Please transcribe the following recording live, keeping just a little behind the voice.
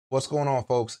What's going on,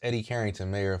 folks? Eddie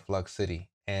Carrington, mayor of Flux City.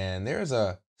 And there's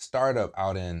a startup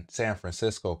out in San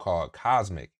Francisco called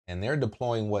Cosmic, and they're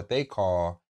deploying what they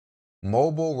call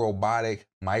mobile robotic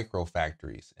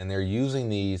microfactories. And they're using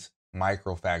these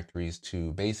microfactories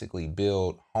to basically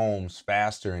build homes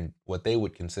faster and what they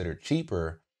would consider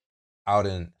cheaper out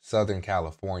in Southern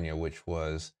California, which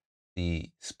was the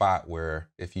spot where,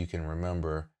 if you can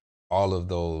remember, all of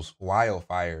those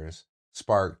wildfires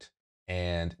sparked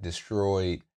and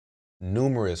destroyed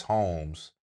numerous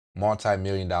homes,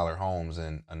 multi-million dollar homes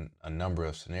in a number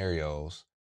of scenarios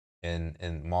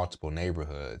in multiple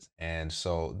neighborhoods. And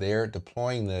so they're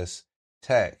deploying this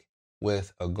tech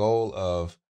with a goal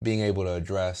of being able to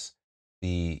address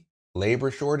the labor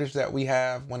shortage that we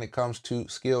have when it comes to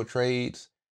skilled trades,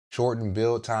 shorten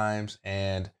build times,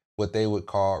 and what they would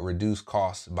call reduce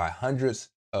costs by hundreds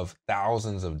of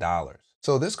thousands of dollars.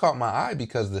 So this caught my eye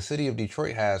because the city of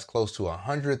Detroit has close to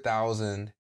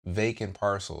 100,000 vacant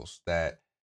parcels that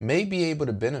may be able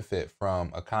to benefit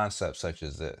from a concept such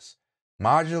as this.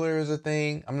 Modular is a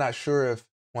thing. I'm not sure if,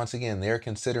 once again, they're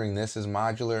considering this as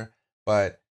modular,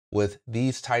 but with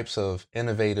these types of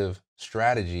innovative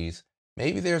strategies,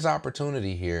 maybe there's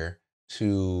opportunity here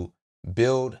to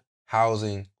build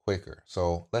housing quicker.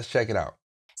 So let's check it out.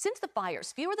 Since the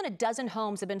fires, fewer than a dozen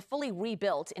homes have been fully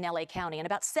rebuilt in LA County, and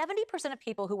about 70% of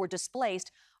people who were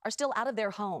displaced are still out of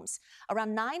their homes.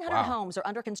 Around 900 Wow. homes are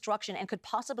under construction and could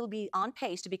possibly be on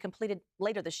pace to be completed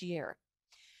later this year.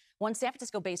 One San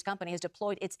Francisco-based company has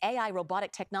deployed its AI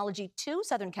robotic technology to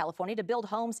Southern California to build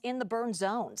homes in the burn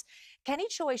zones. Kenny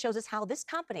Choi shows us how this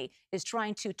company is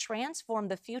trying to transform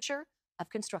the future of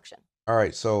construction. All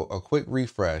right, so a quick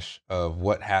refresh of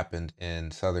what happened in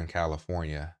Southern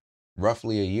California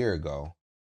roughly a year ago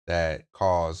that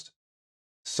caused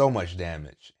so much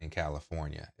damage in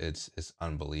California. It's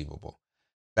unbelievable.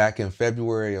 Back in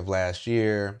February of last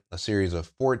year, a series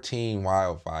of 14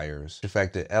 wildfires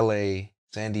affected LA,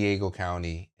 San Diego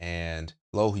County, and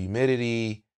low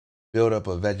humidity, buildup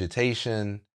of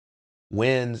vegetation,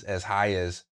 winds as high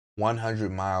as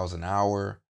 100 miles an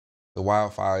hour.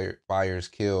 The fires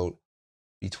killed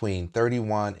between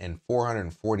 31 and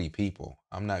 440 people.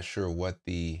 I'm not sure what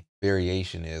the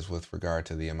variation is with regard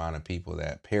to the amount of people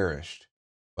that perished,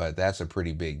 but that's a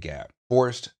pretty big gap.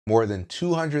 Forced more than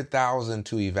 200,000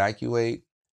 to evacuate,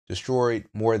 destroyed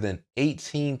more than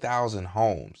 18,000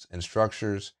 homes and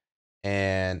structures,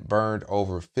 and burned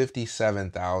over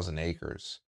 57,000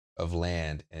 acres of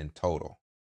land in total.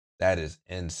 That is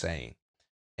insane.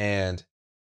 And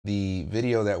the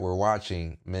video that we're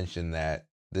watching mentioned that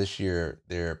this year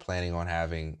they're planning on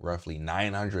having roughly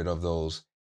 900 of those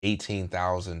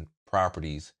 18,000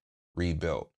 properties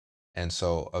rebuilt. And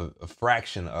so a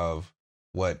fraction of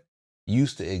what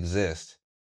used to exist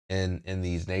in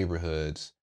these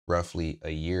neighborhoods roughly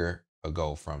a year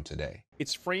ago from today.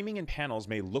 Its framing and panels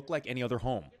may look like any other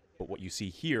home, but what you see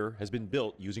here has been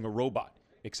built using a robot,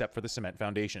 except for the cement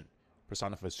foundation.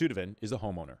 Prasanna Vasudevan is the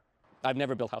homeowner. I've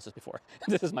never built houses before.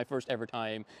 This is my first ever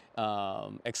time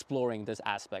exploring this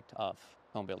aspect of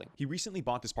home building. He recently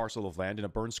bought this parcel of land in a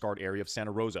burn-scarred area of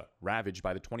Santa Rosa, ravaged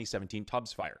by the 2017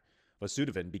 Tubbs fire.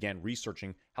 Vasudevan began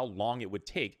researching how long it would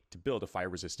take to build a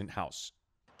fire-resistant house.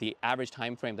 The average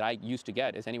time frame that I used to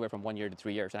get is anywhere from 1 year to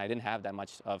 3 years, and I didn't have that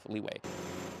much of leeway.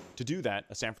 To do that,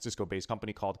 a San Francisco-based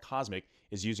company called Cosmic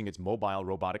is using its mobile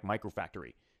robotic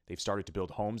microfactory. They've started to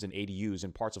build homes and ADUs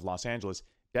in parts of Los Angeles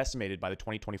decimated by the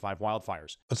 2025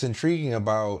 wildfires. What's intriguing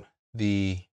about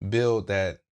the build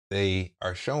that they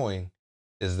are showing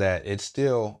is that it's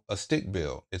still a stick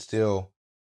build. It still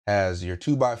has your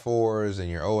 2x4s and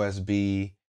your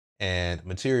OSB and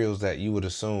materials that you would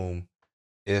assume,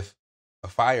 if a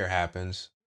fire happens,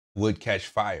 would catch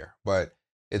fire. But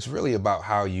it's really about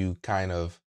how you kind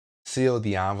of seal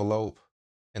the envelope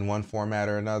in one format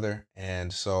or another.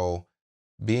 And so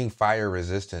being fire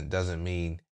resistant doesn't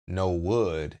mean no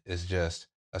wood. It's just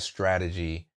a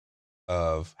strategy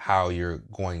of how you're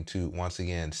going to, once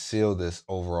again, seal this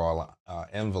overall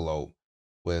envelope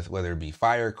with whether it be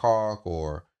fire caulk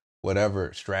or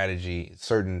whatever strategy,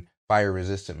 certain fire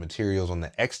resistant materials on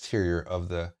the exterior of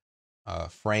the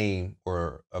frame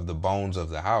or of the bones of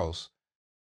the house.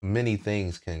 Many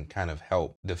things can kind of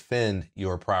help defend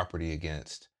your property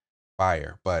against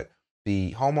fire. But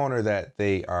the homeowner that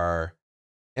they are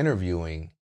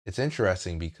interviewing, it's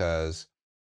interesting because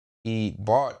he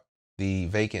bought the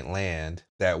vacant land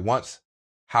that once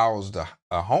housed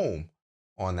a home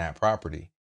on that property.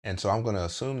 And so I'm going to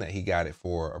assume that he got it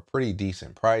for a pretty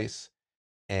decent price.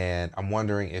 And I'm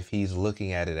wondering if he's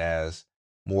looking at it as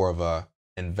more of a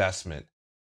investment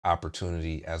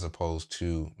opportunity as opposed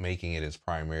to making it his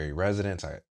primary residence.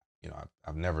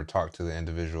 I've never talked to the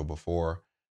individual before,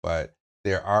 but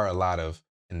there are a lot of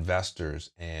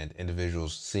investors and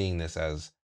individuals seeing this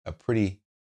as a pretty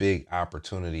big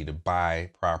opportunity to buy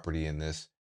property in this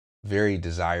very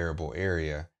desirable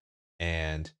area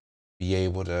and be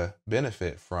able to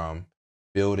benefit from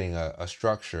building a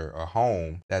structure, a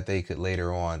home that they could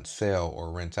later on sell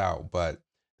or rent out. But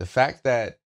the fact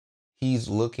that he's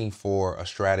looking for a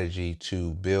strategy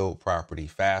to build property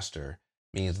faster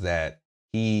means that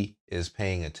he is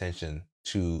paying attention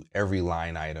to every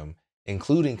line item,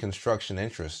 including construction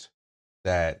interest.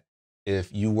 That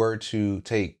if you were to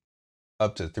take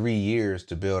up to 3 years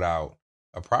to build out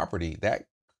a property,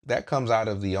 that comes out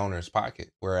of the owner's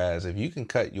pocket. Whereas if you can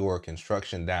cut your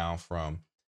construction down from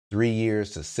 3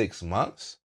 years to 6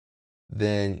 months,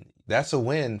 then that's a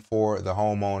win for the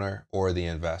homeowner or the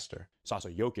investor. Sasa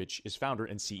Jokic is founder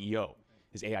and CEO.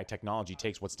 His AI technology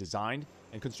takes what's designed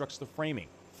and constructs the framing,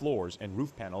 floors, and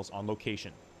roof panels on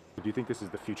location. Do you think this is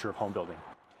the future of home building?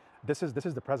 This is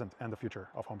the present and the future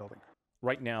of home building.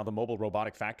 Right now, the mobile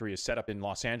robotic factory is set up in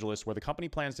Los Angeles, where the company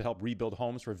plans to help rebuild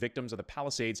homes for victims of the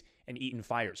Palisades and Eaton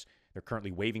fires. They're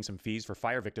currently waiving some fees for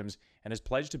fire victims and has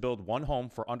pledged to build one home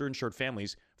for underinsured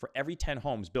families for every 10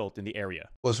 homes built in the area.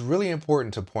 What's really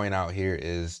important to point out here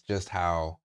is just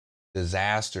how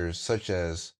disasters such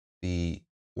as the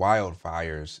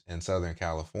wildfires in Southern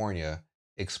California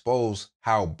expose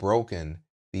how broken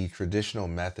the traditional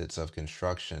methods of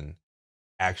construction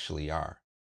actually are.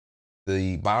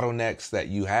 The bottlenecks that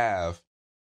you have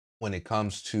when it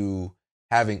comes to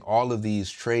having all of these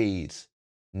trades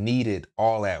needed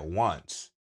all at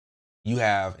once. You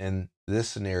have, in this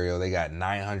scenario, they got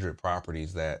 900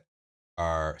 properties that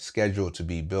are scheduled to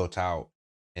be built out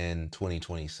in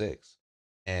 2026.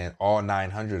 And all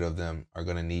 900 of them are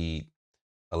going to need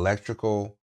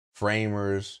electrical,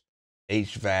 framers,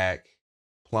 HVAC,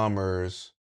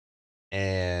 plumbers.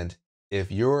 And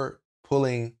if you're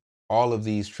pulling all of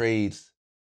these trades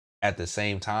at the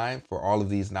same time for all of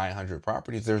these 900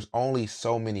 properties, there's only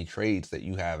so many trades that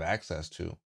you have access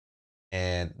to.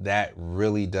 And that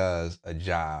really does a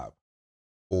job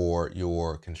for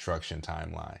your construction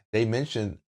timeline. They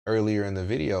mentioned earlier in the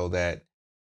video that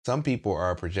some people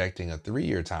are projecting a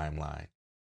 3-year timeline.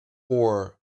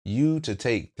 For you to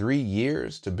take 3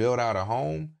 years to build out a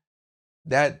home,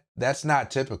 that's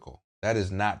not typical. That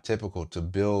is not typical to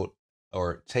build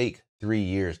or take 3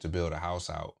 years to build a house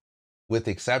out, with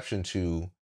exception to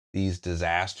these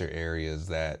disaster areas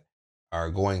that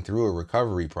are going through a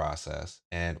recovery process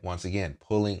and once again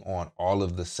pulling on all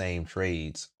of the same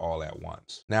trades all at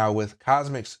once. Now with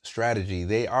Cosmic's strategy,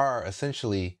 they are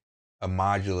essentially a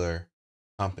modular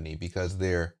company because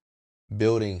they're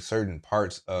building certain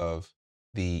parts of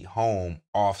the home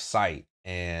off site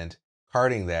and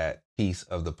carting that piece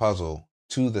of the puzzle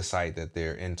to the site that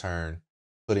they're in turn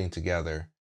putting together.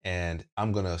 And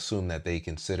I'm going to assume that they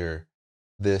consider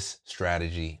this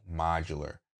strategy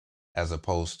modular as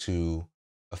opposed to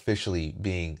officially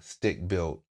being stick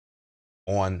built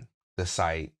on the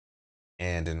site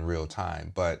and in real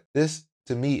time. But this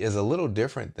to me is a little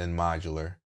different than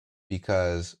modular,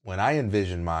 because when I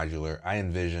envision modular, I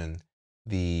envision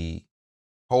the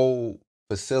whole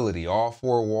facility, all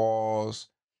 4 walls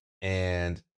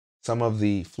and some of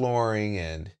the flooring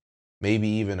and maybe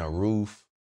even a roof,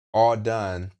 all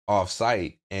done off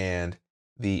site. And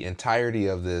the entirety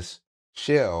of this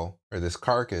shell or this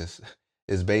carcass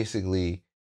is basically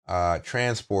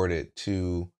transported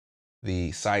to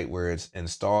the site where it's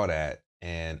installed at,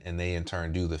 and they in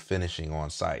turn do the finishing on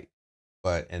site.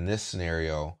 But in this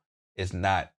scenario, it's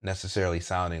not necessarily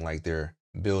sounding like they're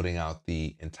building out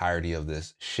the entirety of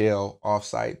this shell off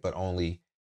site, but only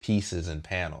pieces and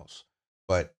panels.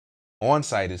 But on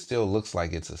site, it still looks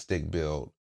like it's a stick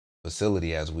build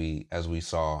facility as we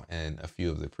saw in a few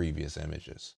of the previous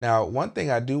images. Now, one thing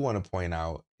I do want to point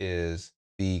out is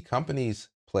the company's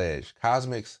pledge,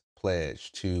 Cosmic's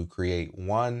pledge, to create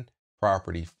one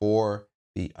property for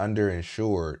the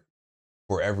underinsured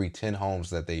for every 10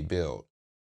 homes that they build.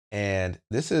 And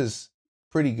this is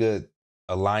pretty good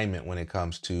alignment when it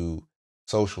comes to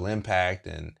social impact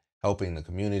and helping the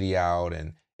community out.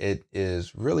 And it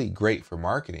is really great for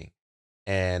marketing.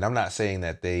 And I'm not saying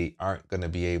that they aren't going to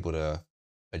be able to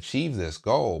achieve this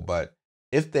goal, but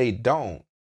if they don't,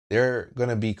 they're going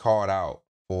to be called out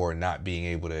for not being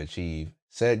able to achieve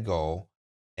said goal.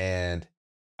 And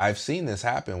I've seen this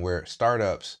happen where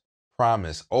startups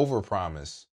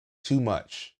overpromise too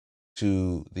much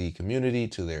to the community,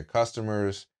 to their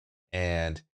customers.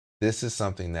 And this is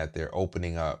something that they're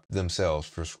opening up themselves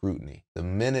for scrutiny. The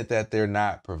minute that they're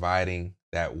not providing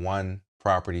that one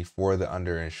property for the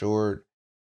underinsured,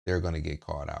 they're going to get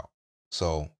caught out.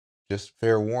 So just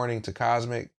fair warning to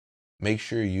Cosmic, make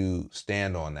sure you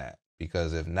stand on that,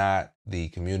 because if not, the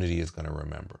community is going to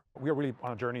remember. We are really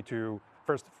on a journey to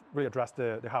first really address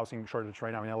the housing shortage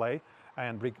right now in LA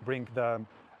and bring the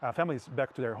families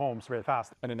back to their homes very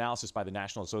fast. An analysis by the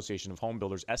National Association of Home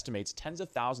Builders estimates tens of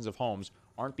thousands of homes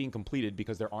aren't being completed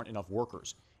because there aren't enough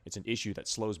workers. It's an issue that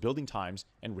slows building times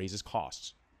and raises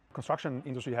costs. Construction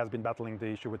industry has been battling the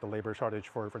issue with the labor shortage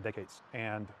for decades.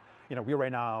 And we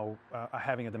right now are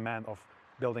having a demand of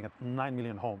building 9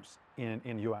 million homes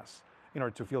in US in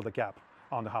order to fill the gap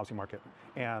on the housing market.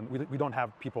 And we don't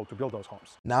have people to build those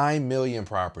homes. 9 million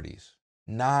properties,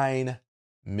 9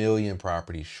 million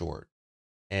properties short.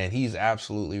 And he's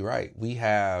absolutely right. We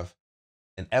have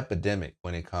an epidemic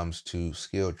when it comes to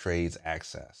skilled trades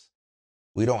access.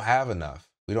 We don't have enough.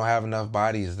 We don't have enough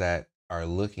bodies that are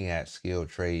looking at skilled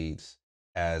trades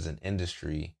as an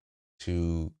industry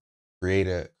to create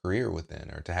a career within,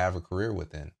 or to have a career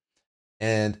within.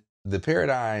 And the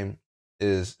paradigm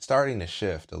is starting to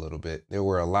shift a little bit. There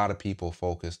were a lot of people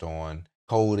focused on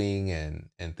coding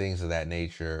and things of that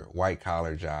nature, white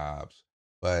collar jobs.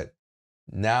 But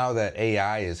now that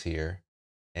AI is here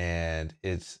and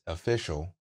it's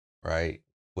official, right,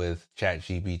 with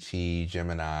ChatGPT,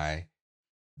 Gemini,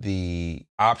 the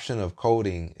option of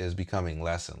coding is becoming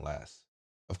less and less.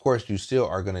 Of course, you still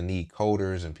are going to need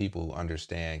coders and people who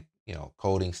understand,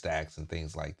 coding stacks and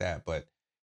things like that. But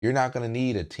you're not going to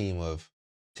need a team of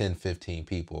 10, 15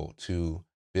 people to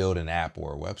build an app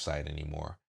or a website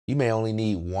anymore. You may only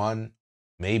need one,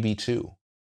 maybe two,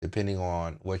 depending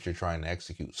on what you're trying to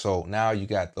execute. So now you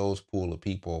got those pool of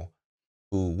people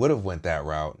who would have went that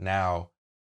route, now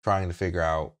trying to figure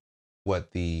out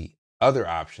what the other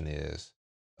option is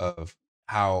of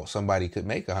how somebody could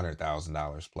make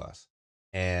 $100,000 plus.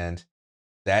 And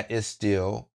that is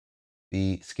still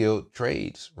the skilled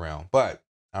trades realm. But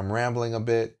I'm rambling a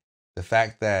bit. The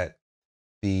fact that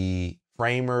the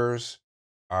framers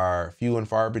are few and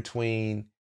far between,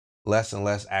 less and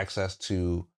less access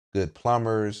to good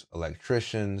plumbers,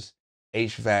 electricians,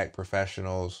 HVAC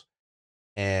professionals.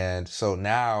 And so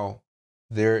now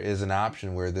there is an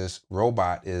option where this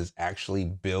robot is actually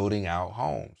building out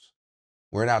homes.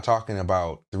 We're not talking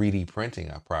about 3D printing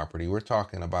a property. We're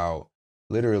talking about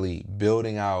literally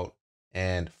building out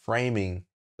and framing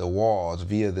the walls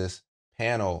via this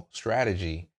panel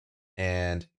strategy,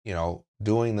 and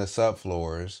doing the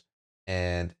subfloors,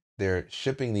 and they're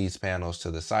shipping these panels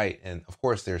to the site. And of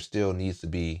course, there still needs to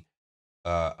be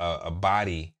a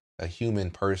body, a human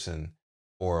person,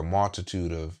 or a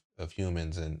multitude of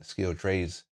humans and skilled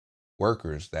trades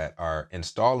workers that are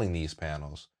installing these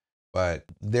panels. But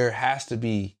there has to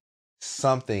be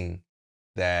something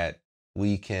that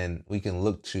we can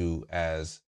look to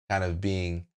as kind of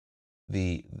being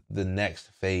the next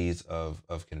phase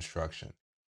of construction.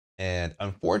 And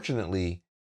unfortunately,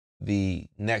 the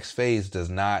next phase does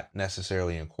not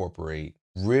necessarily incorporate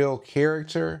real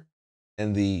character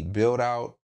in the build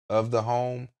out of the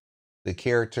home. The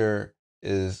character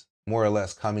is more or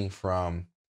less coming from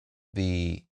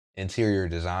the interior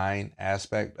design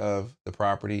aspect of the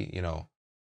property,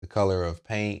 the color of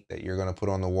paint that you're going to put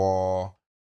on the wall,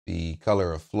 the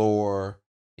color of floor.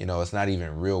 It's not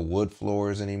even real wood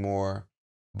floors anymore,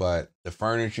 but the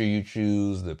furniture you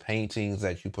choose, the paintings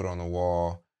that you put on the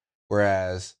wall.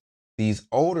 Whereas these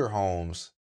older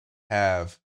homes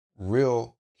have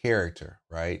real character,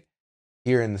 right?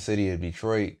 Here in the city of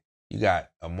Detroit, you got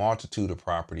a multitude of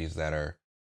properties that are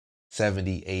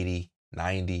 70, 80,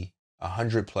 90,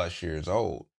 100 plus years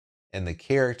old. And the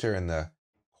character and the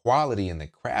quality and the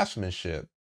craftsmanship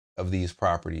of these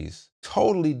properties,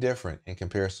 totally different in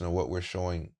comparison to what we're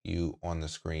showing you on the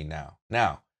screen now.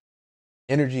 Now,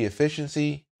 energy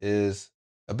efficiency is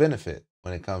a benefit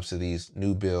when it comes to these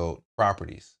new build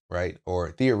properties, right?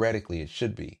 Or theoretically, it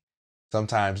should be.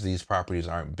 Sometimes these properties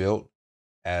aren't built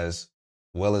as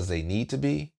well as they need to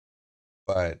be,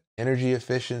 but energy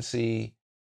efficiency,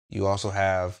 you also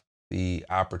have the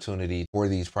opportunity for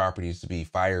these properties to be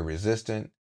fire resistant,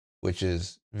 which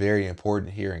is very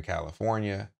important here in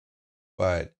California.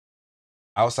 But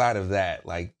outside of that,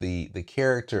 like the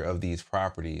character of these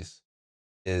properties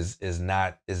is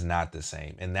not the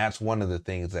same. And that's one of the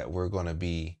things that we're going to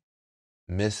be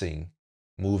missing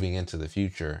moving into the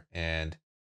future, and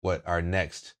what our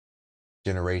next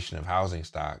generation of housing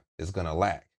stock is going to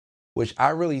lack, which I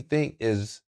really think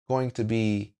is going to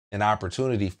be an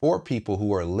opportunity for people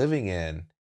who are living in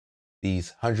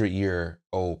these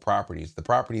 100-year-old properties. The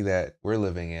property that we're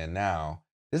living in now,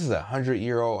 this is a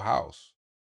 100-year-old house,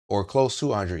 or close to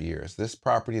 100 years. This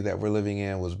property that we're living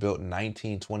in was built in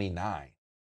 1929,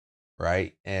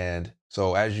 right? And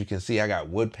so as you can see, I got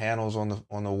wood panels on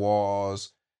the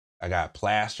walls. I got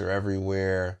plaster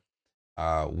everywhere,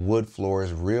 wood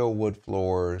floors, real wood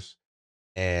floors.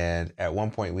 And at one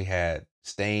point we had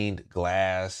stained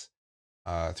glass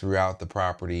throughout the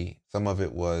property. Some of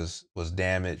it was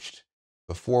damaged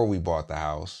before we bought the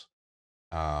house.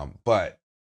 But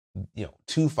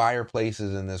two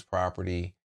fireplaces in this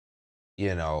property,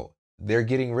 they're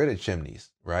getting rid of chimneys,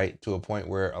 right? To a point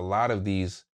where a lot of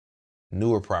these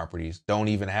newer properties don't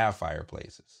even have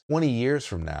fireplaces. 20 years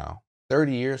from now,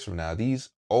 30 years from now, these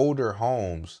older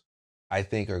homes, I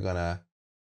think, are going to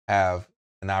have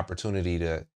an opportunity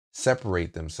to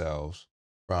separate themselves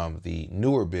from the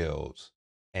newer builds.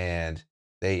 And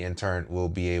they, in turn, will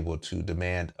be able to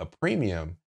demand a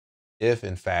premium if,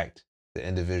 in fact, the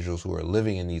individuals who are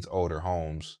living in these older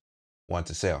homes want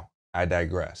to sell. I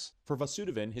digress. For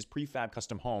Vasudevan, his prefab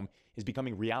custom home is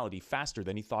becoming reality faster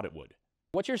than he thought it would.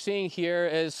 What you're seeing here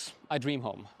is a dream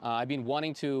home. I've been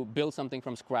wanting to build something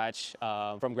from scratch,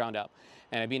 from ground up,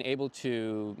 and I've been able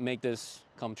to make this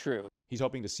come true. He's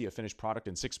hoping to see a finished product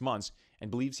in 6 months and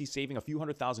believes he's saving a few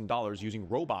 $100,000 using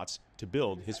robots to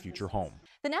build his future home.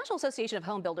 The National Association of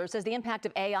Home Builders says the impact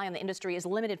of AI on the industry is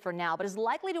limited for now, but is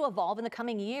likely to evolve in the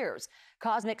coming years.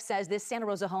 Cosmic says this Santa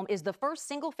Rosa home is the first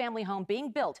single-family home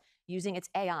being built using its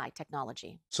AI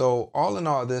technology. So all in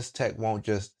all, this tech won't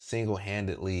just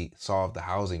single-handedly solve the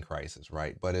housing crisis,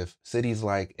 right? But if cities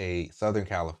like Southern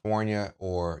California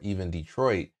or even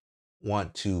Detroit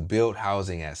want to build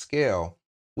housing at scale,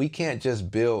 we can't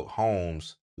just build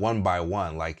homes one by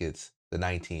one like it's the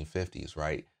 1950s,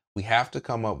 right? We have to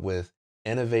come up with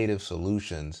innovative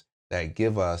solutions that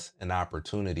give us an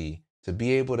opportunity to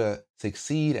be able to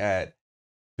succeed at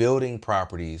building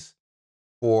properties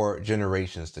for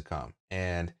generations to come.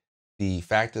 And the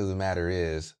fact of the matter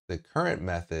is, the current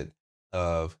method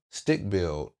of stick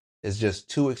build is just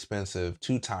too expensive,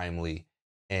 too timely,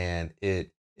 and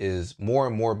it is more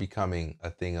and more becoming a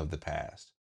thing of the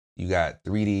past. You got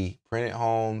 3D printed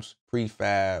homes,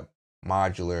 prefab,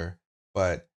 modular,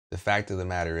 but the fact of the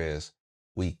matter is,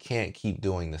 we can't keep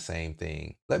doing the same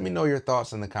thing. Let me know your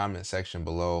thoughts in the comment section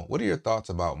below. What are your thoughts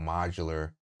about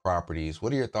modular properties?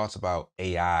 What are your thoughts about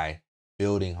AI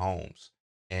building homes?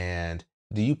 And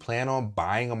do you plan on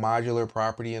buying a modular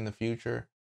property in the future?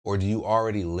 Or do you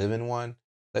already live in one?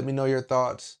 Let me know your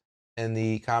thoughts in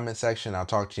the comment section. I'll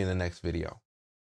talk to you in the next video.